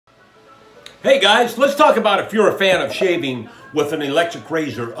Hey guys, let's talk about if you're a fan of shaving with an electric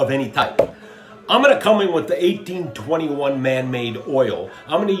razor of any type. I'm going to come in with the 1821 ManMade oil.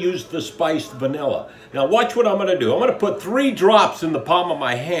 I'm going to use the spiced vanilla. Now watch what I'm going to do. I'm going to put 3 drops in the palm of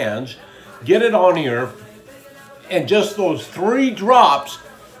my hands, get it on here, and just those 3 drops,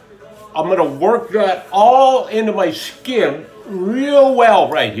 I'm going to work that all into my skin real well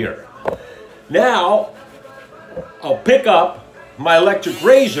right here. Now, I'll pick up my electric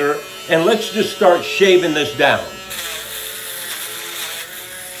razor and let's just start shaving this down.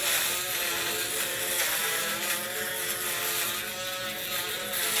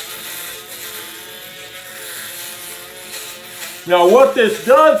 Now what this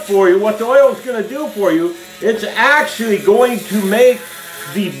does for you, what the oil is going to do for you, it's actually going to make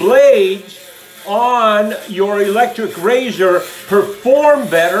the blades on your electric razor perform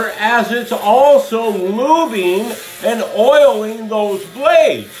better, as it's also lubing and oiling those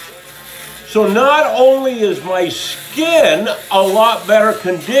blades. So not only is my skin a lot better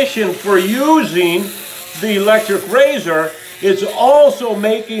conditioned for using the electric razor, it's also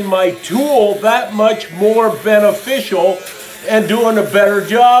making my tool that much more beneficial and doing a better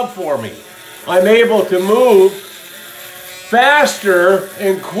job for me. I'm able to move faster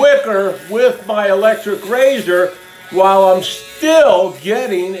and quicker with my electric razor while I'm still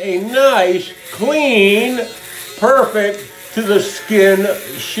getting a nice, clean, perfect to the skin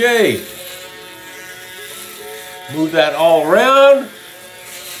shave. Move that all around.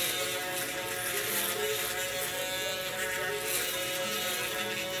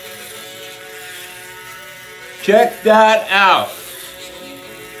 Check that out.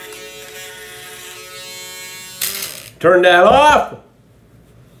 Turn that off.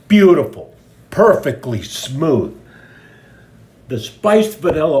 Beautiful. Perfectly smooth. The spiced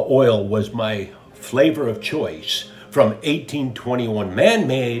vanilla oil was my flavor of choice from 1821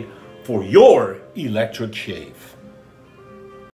 ManMade for your electric shave.